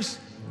friends,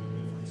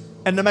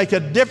 and to make a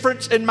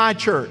difference in my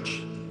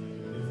church.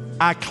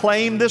 I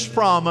claim this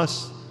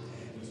promise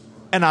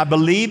and I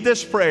believe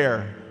this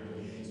prayer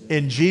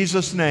in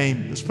Jesus'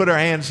 name. Let's put our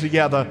hands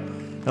together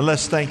and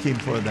let's thank Him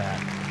for that.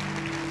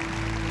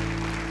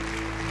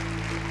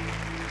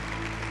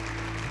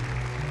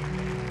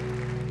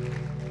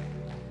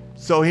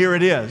 So here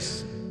it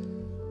is.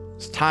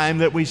 It's time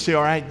that we say,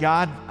 all right,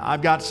 God,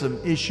 I've got some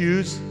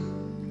issues.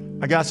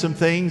 I got some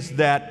things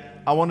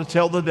that I want to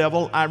tell the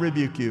devil, I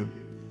rebuke you.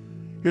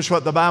 Here's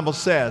what the Bible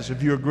says.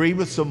 If you agree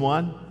with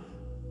someone,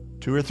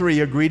 2 or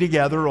 3 agree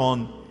together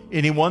on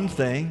any one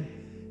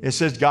thing, it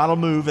says God will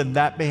move in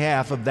that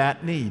behalf of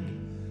that need.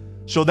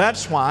 So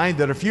that's why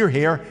that if you're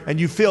here and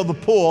you feel the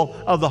pull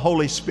of the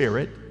Holy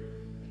Spirit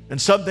and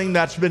something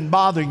that's been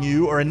bothering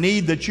you or a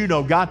need that you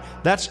know, God,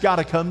 that's got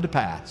to come to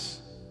pass.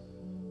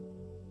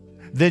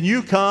 Then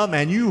you come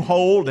and you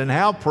hold and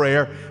have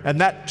prayer, and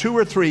that 2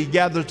 or 3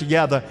 gather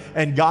together,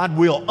 and God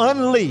will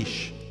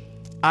unleash.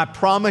 I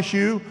promise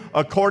you,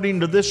 according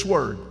to this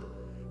word,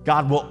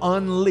 God will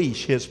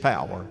unleash His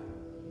power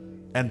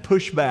and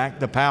push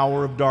back the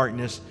power of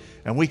darkness.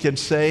 And we can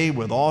say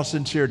with all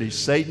sincerity,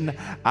 Satan,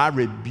 I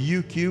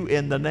rebuke you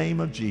in the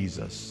name of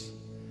Jesus.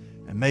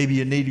 And maybe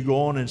you need to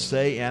go on and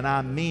say, and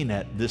I mean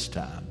it this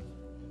time.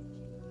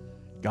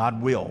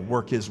 God will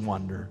work His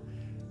wonder.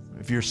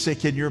 If you're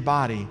sick in your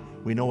body,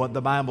 we know what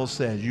the Bible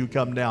says. You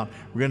come down.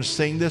 We're going to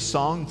sing this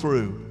song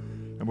through,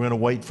 and we're going to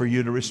wait for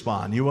you to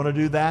respond. You want to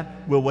do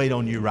that? We'll wait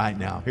on you right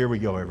now. Here we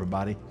go,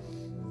 everybody.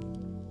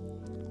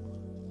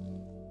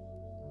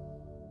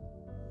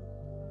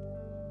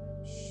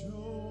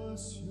 Show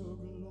us your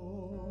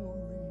glory.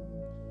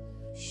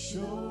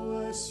 Show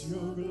us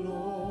your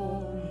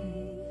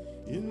glory.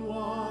 In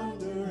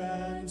wonder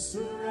and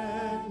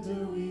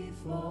surrender we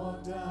fall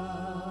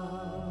down.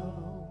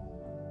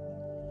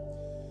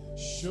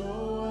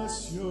 Show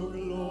us your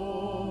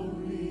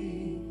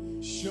glory,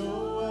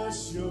 show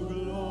us your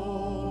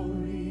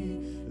glory.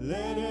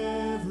 Let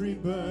every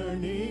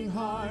burning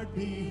heart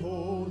be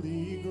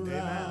holy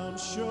ground.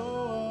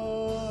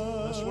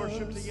 Show us. Let's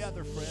worship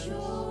together, friends.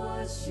 Show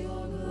us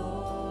your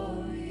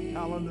glory.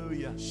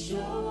 Hallelujah.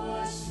 Show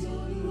us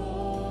your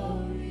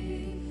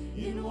glory.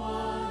 In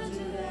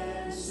wonder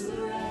and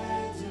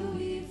surrender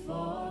we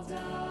fall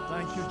down.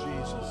 Thank you,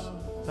 Jesus.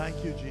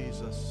 Thank you,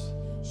 Jesus.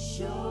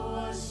 Show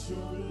us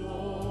your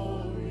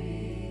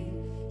glory,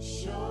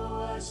 show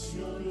us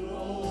your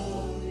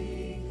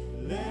glory.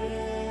 Let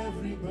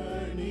every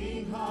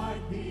burning heart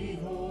be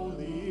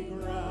holy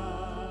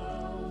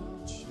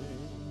ground.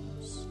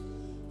 Chains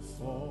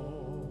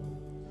fall,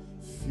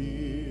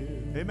 fear.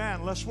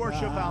 Amen. Let's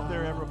worship out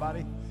there,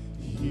 everybody.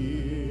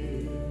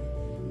 Here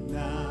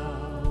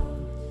now,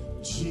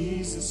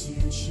 Jesus,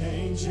 you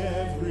change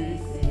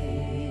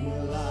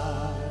everything.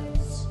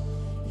 Lives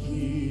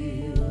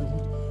healed.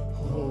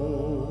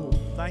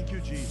 Thank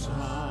you, Jesus.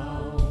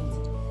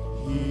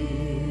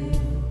 Here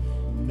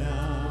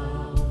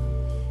now,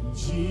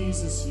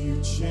 Jesus,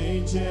 you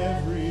change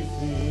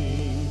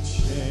everything.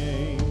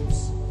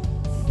 Chains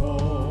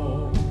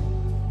fall,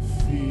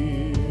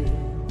 fear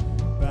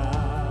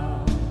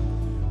bow.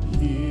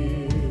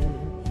 Here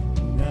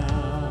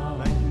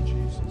now, thank you,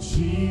 Jesus.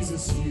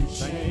 Jesus, you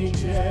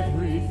change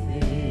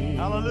everything.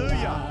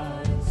 Hallelujah.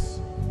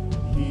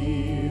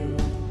 Heal.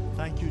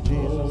 Thank you,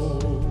 Jesus.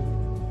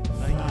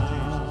 Thank you,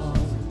 Jesus.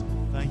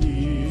 Thank you,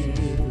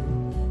 Jesus.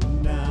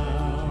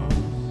 Now,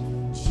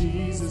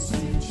 Jesus,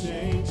 you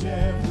change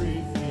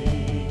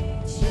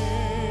everything.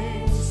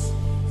 Chains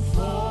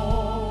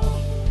fall,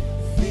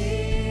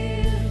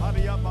 fear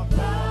bow.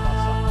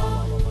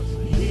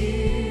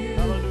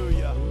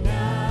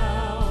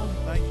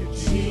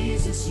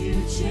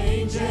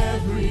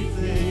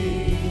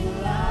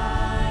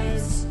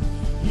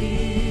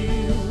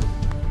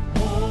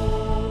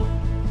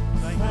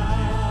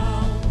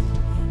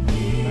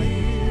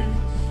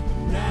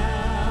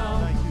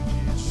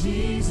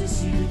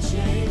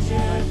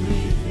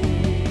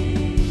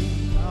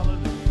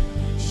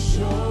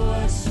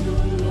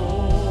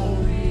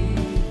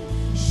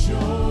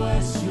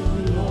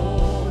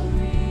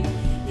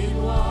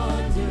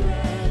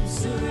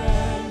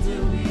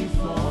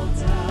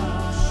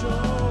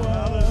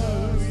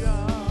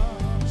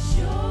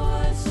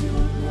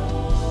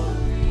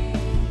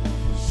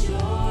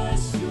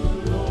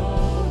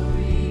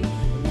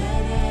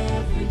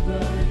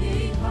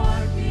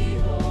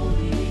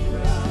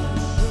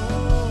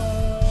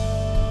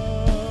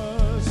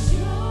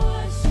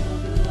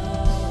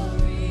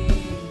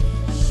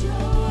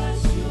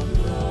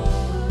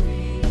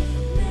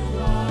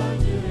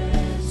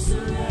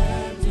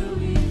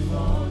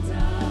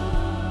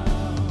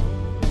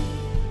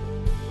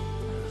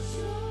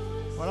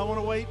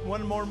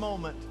 one more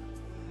moment.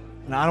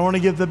 And I don't want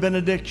to give the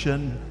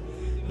benediction,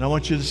 and I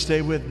want you to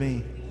stay with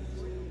me.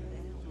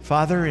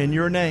 Father, in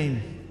your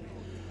name,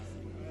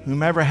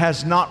 whomever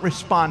has not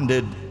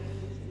responded,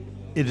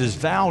 it is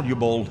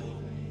valuable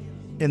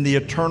in the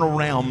eternal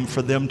realm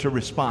for them to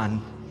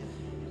respond.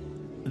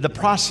 The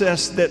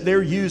process that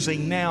they're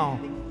using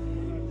now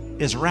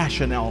is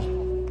rational.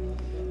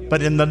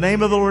 But in the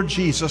name of the Lord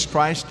Jesus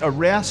Christ,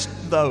 arrest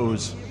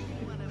those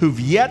who've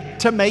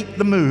yet to make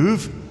the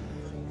move,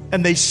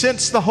 and they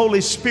sense the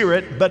Holy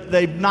Spirit, but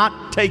they've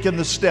not taken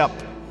the step.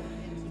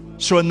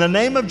 So in the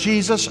name of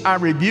Jesus, I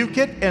rebuke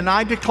it, and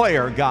I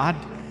declare, God,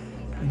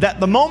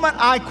 that the moment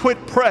I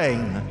quit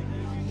praying,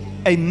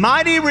 a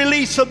mighty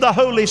release of the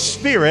Holy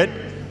Spirit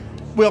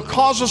will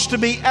cause us to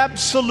be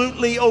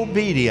absolutely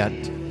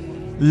obedient.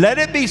 Let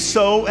it be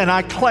so, and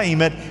I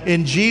claim it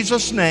in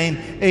Jesus' name.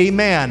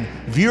 Amen.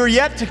 If you're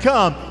yet to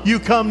come, you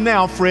come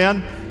now,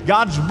 friend.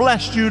 God's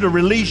blessed you to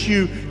release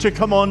you to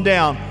come on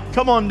down.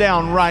 Come on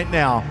down right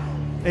now.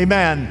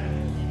 Amen.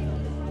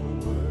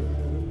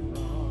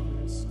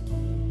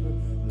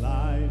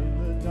 Light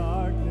in the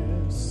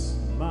darkness,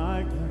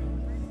 my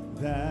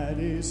God, that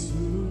is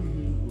who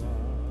you are.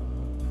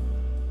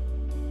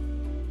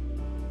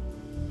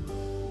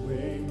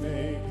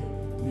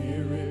 Waymaker,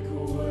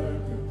 miracle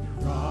worker,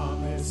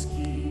 promise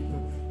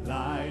keeper,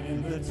 light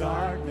in the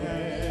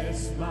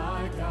darkness,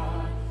 my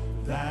God,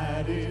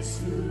 that is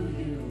who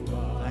you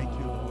are. Thank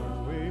you,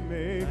 Lord.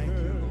 Waymaker, Thank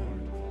you, Lord.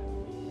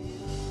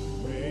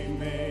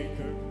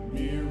 Waymaker,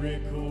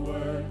 miracle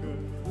worker,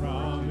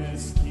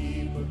 promise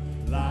keeper,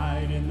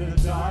 light in the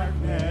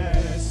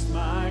darkness,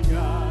 my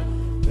God,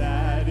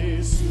 that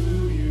is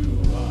who you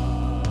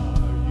are.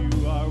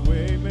 You are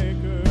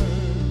waymaker,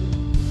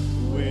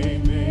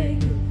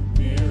 waymaker,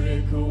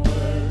 miracle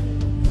worker,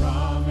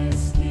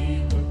 promise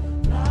keeper,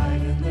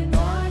 light in the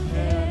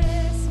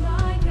darkness,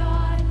 my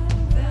God,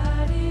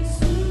 that is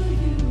who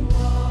you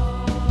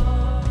are.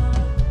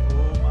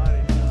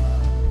 Almighty God.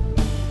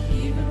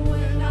 Even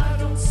when I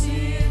don't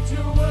see it,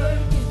 you're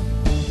working.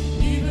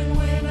 Even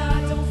when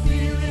I don't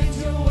feel it,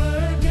 you're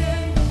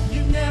working.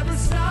 You never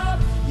stop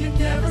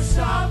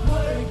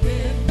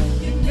working.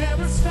 You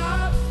never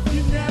stop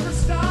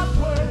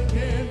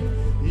working.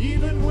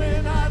 Even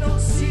when I don't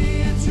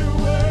see it, you're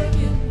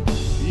working.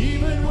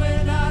 Even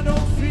when I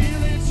don't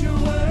feel it, you're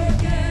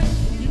working.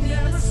 You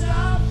never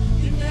stop working.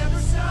 You never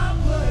stop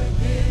working.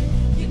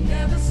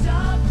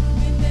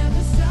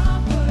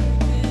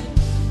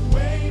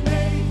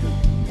 Waymaker,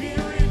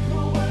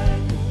 miracle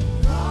worker,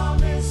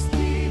 promise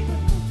keeper,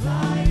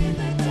 light in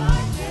the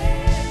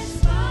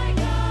darkness, my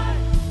God,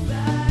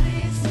 that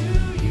is who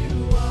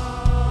you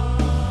are.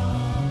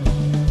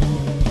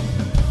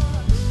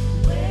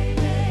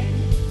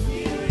 Waymaker,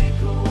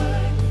 miracle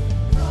worker,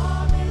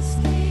 promise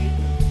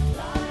keeper,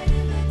 light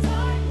in the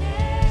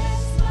darkness,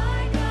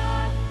 my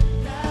God,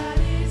 that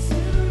is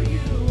who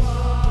you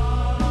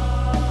are.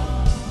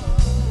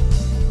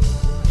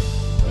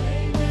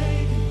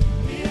 Waymaker,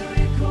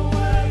 miracle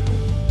worker,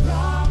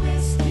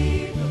 promise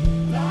keeper,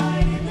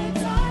 light in the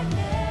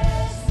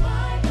darkness,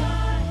 my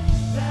God,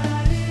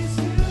 that is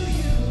who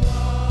you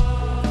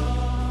are.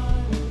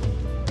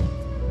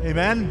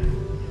 Amen.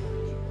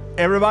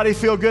 Everybody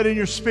feel good in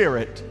your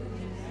spirit.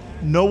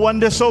 No one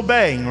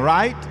disobeying,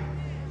 right?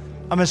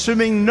 I'm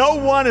assuming no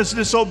one is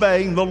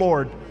disobeying the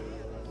Lord.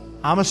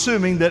 I'm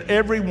assuming that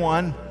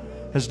everyone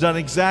has done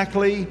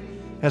exactly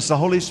as the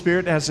Holy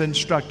Spirit has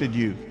instructed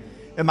you.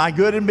 Am I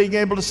good in being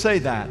able to say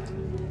that?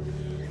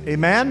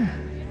 Amen?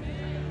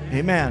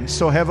 Amen.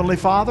 So Heavenly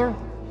Father,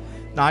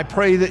 now I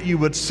pray that you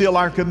would seal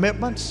our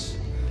commitments.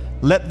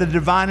 Let the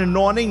divine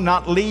anointing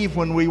not leave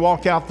when we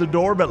walk out the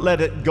door, but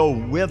let it go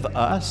with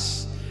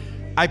us.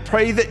 I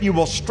pray that you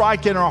will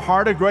strike in our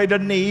heart a greater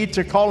need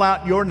to call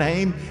out your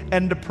name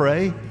and to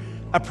pray.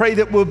 I pray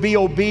that we'll be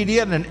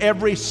obedient in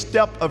every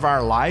step of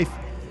our life.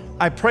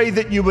 I pray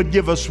that you would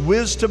give us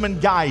wisdom and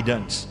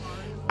guidance.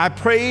 I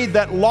pray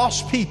that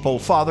lost people,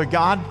 Father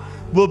God,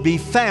 will be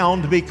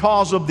found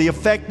because of the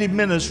effective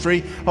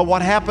ministry of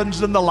what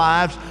happens in the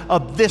lives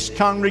of this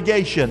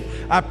congregation.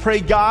 I pray,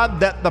 God,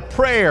 that the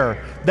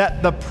prayer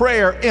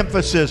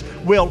emphasis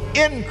will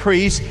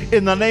increase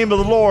in the name of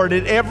the Lord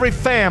in every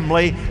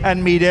family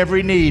and meet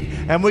every need.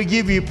 And we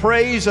give you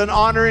praise and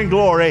honor and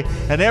glory.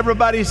 And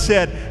everybody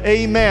said,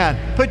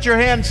 amen. Put your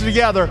hands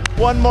together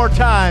one more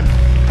time.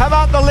 How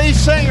about the lead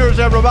singers,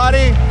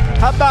 everybody?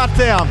 How about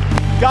them?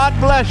 God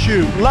bless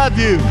you. Love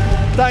you.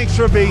 Thanks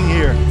for being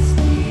here.